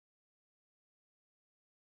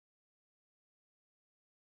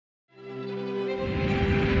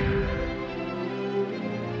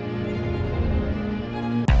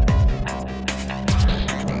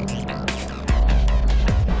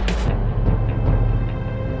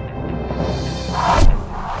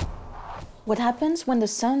What happens when the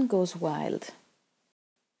sun goes wild?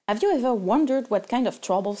 Have you ever wondered what kind of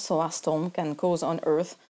trouble solar storm can cause on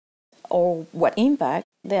Earth, or what impact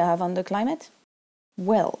they have on the climate?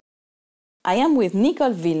 Well, I am with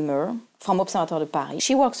Nicole Villemer from Observatoire de Paris.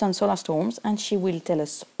 She works on solar storms and she will tell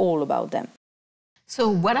us all about them. So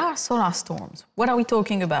what are solar storms? What are we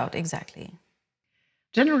talking about exactly?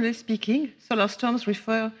 Generally speaking, solar storms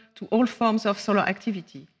refer to all forms of solar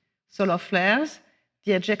activity. Solar flares,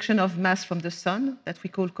 the ejection of mass from the sun, that we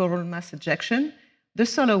call coronal mass ejection, the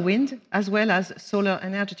solar wind, as well as solar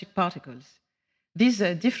energetic particles. These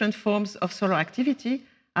different forms of solar activity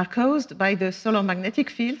are caused by the solar magnetic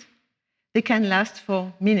field. They can last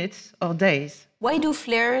for minutes or days. Why do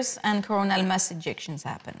flares and coronal mass ejections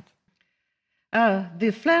happen?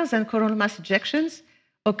 The flares and coronal mass ejections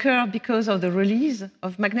occur because of the release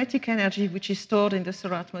of magnetic energy which is stored in the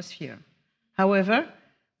solar atmosphere. However,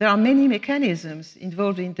 there are many mechanisms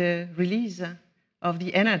involved in the release of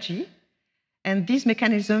the energy, and these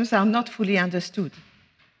mechanisms are not fully understood.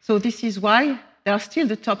 So this is why they are still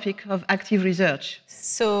the topic of active research.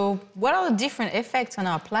 So what are the different effects on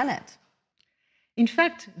our planet? In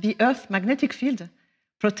fact, the Earth's magnetic field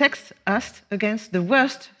protects us against the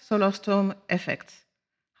worst solar storm effects.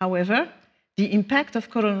 However, the impact of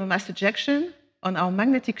coronal mass ejection on our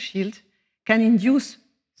magnetic shield can induce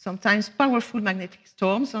sometimes powerful magnetic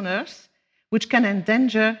storms on Earth, which can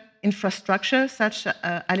endanger infrastructure such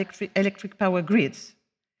as electric power grids.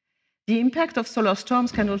 The impact of solar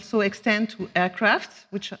storms can also extend to aircraft,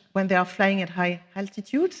 which, when they are flying at high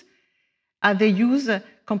altitudes, they use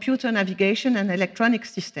computer navigation and electronic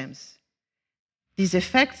systems. These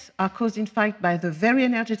effects are caused, in fact, by the very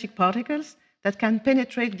energetic particles that can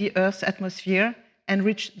penetrate the Earth's atmosphere and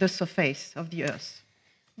reach the surface of the Earth.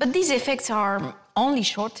 But these effects are only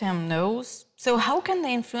short-term, no? So how can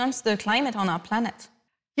they influence the climate on our planet?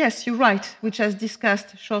 Yes, you're right, which has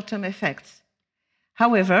discussed short-term effects.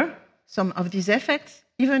 However, some of these effects,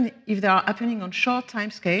 even if they are happening on short time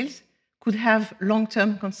scales, could have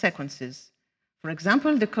long-term consequences. For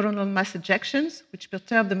example, the coronal mass ejections, which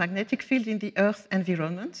perturb the magnetic field in the Earth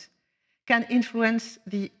environment, can influence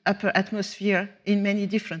the upper atmosphere in many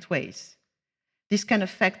different ways. This can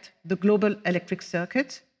affect the global electric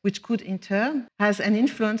circuit, which could in turn have an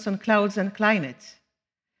influence on clouds and climate.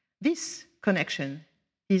 This connection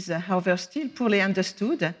is, however, still poorly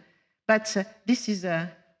understood, but this is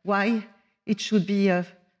why it should be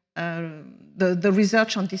the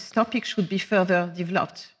research on this topic should be further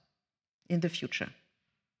developed in the future.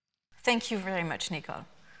 Thank you very much, Nicole.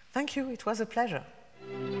 Thank you. It was a pleasure.